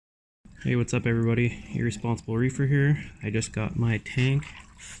Hey, what's up everybody? Irresponsible Reefer here. I just got my tank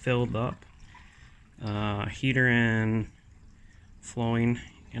filled up, heater in, flowing,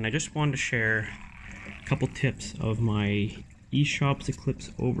 and I just wanted to share a couple tips of my Eshopps Eclipse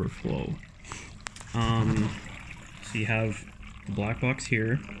overflow. So you have the black box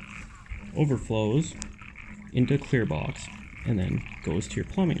here, overflows into a clear box, and then goes to your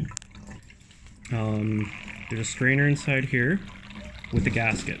plumbing. There's a strainer inside here with a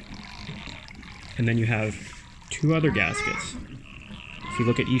gasket. And then you have two other gaskets. If you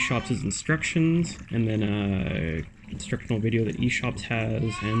look at Eshopps' instructions, and then an instructional video that Eshopps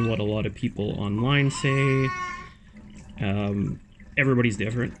has, and what a lot of people online say, everybody's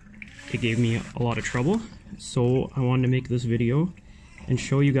different. It gave me a lot of trouble, so I wanted to make this video and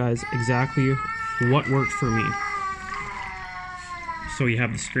show you guys exactly what worked for me. So you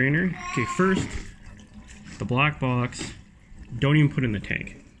have the strainer. Okay, first, the black box, don't even put in the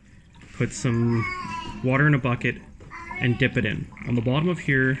tank. Put some water in a bucket and dip it in. On the bottom of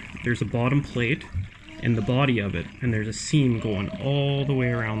here, there's a bottom plate and the body of it, and there's a seam going all the way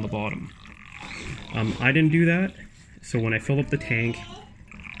around the bottom. I didn't do that, so when I filled up the tank,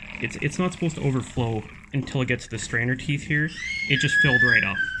 it's not supposed to overflow until it gets to the strainer teeth here. It just filled right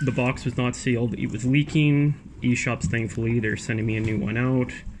up. The box was not sealed, it was leaking. Eshopps, thankfully, they're sending me a new one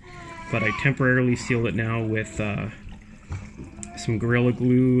out, but I temporarily sealed it now with some Gorilla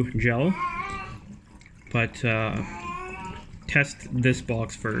Glue gel. But test this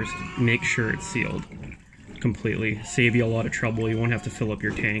box first, make sure it's sealed completely. Save you a lot of trouble. You won't have to fill up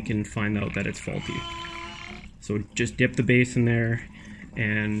your tank and find out that it's faulty. So just dip the base in there,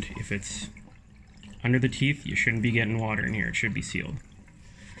 and if it's under the teeth, you shouldn't be getting water in here. It should be sealed.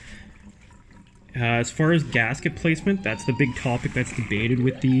 As far as gasket placement, that's the big topic that's debated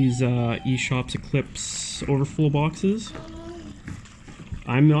with these Eshopps Eclipse overflow boxes.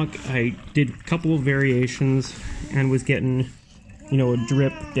 I did a couple of variations and was getting, a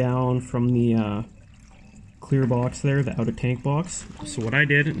drip down from the clear box there, the outer tank box. So what I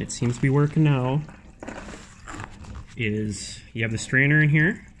did, and it seems to be working now, is you have the strainer in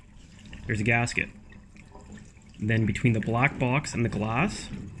here, there's a gasket. Then between the black box and the glass,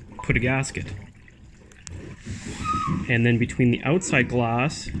 put a gasket. And then between the outside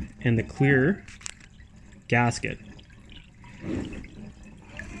glass and the clear, gasket.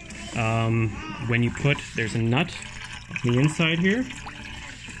 When you there's a nut on the inside here.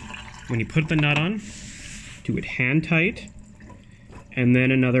 When you put the nut on, do it hand tight, and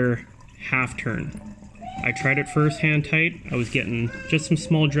then another half turn. I tried it first hand tight. I was getting just some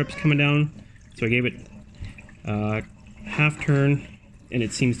small drips coming down, so I gave it half turn, and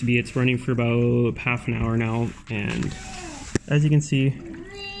it seems to be it's running for about half an hour now, and as you can see,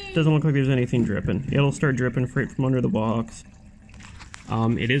 it doesn't look like there's anything dripping. It'll start dripping right from under the box.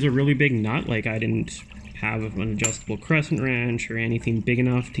 It is a really big nut. Like, I didn't have an adjustable crescent wrench or anything big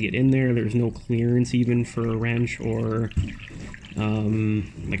enough to get in there. There's no clearance even for a wrench or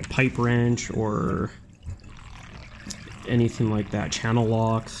like a pipe wrench or anything like that, channel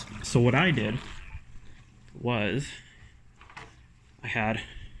locks. So what I did was I had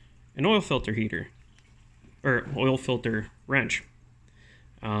an oil filter heater, or oil filter wrench.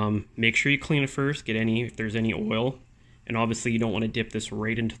 Make sure you clean it first, if there's any oil. And obviously you don't want to dip this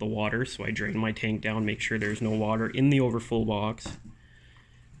right into the water, so I drain my tank down, make sure there's no water in the overflow box.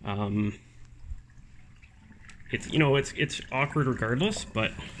 It's awkward regardless,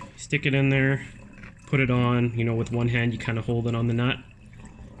 but stick it in there, put it on, with one hand you kind of hold it on the nut,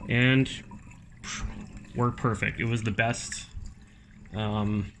 and worked perfect. It was the best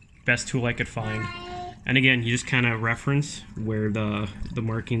tool I could find. And again, you just kind of reference where the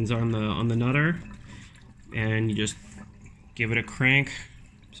markings on the nut are, and you just give it a crank,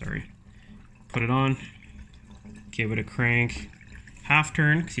 put it on, give it a crank, half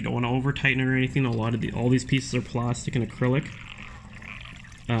turn, because you don't want to over tighten it or anything. All these pieces are plastic and acrylic.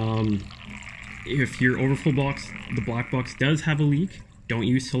 If your overflow box, the black box, does have a leak, don't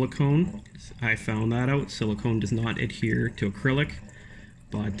use silicone. I found that out. Silicone does not adhere to acrylic,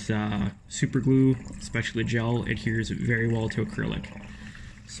 but super glue, especially gel, adheres very well to acrylic.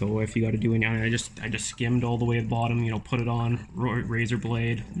 So if you got to do any, I just skimmed all the way at the bottom, put it on, razor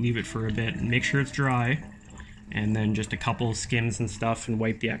blade, leave it for a bit, and make sure it's dry, and then just a couple skims and stuff, and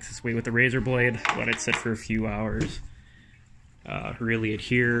wipe the excess away with the razor blade, let it sit for a few hours, really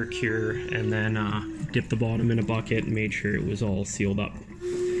adhere, cure, and then dip the bottom in a bucket and made sure it was all sealed up.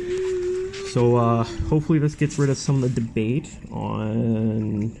 So hopefully this gets rid of some of the debate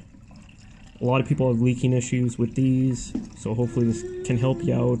on a lot of people have leaking issues with these, so hopefully this can help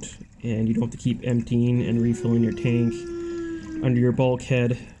you out and you don't have to keep emptying and refilling your tank under your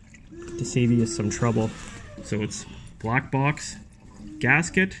bulkhead to save you some trouble. So it's black box,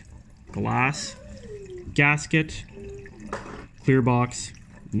 gasket, glass, gasket, clear box,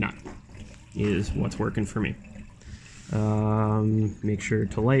 none is what's working for me. Make sure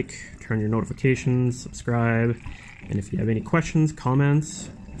to like, turn your notifications, subscribe, and if you have any questions, comments,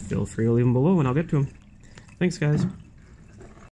 feel free to leave them below and I'll get to them. Thanks, guys.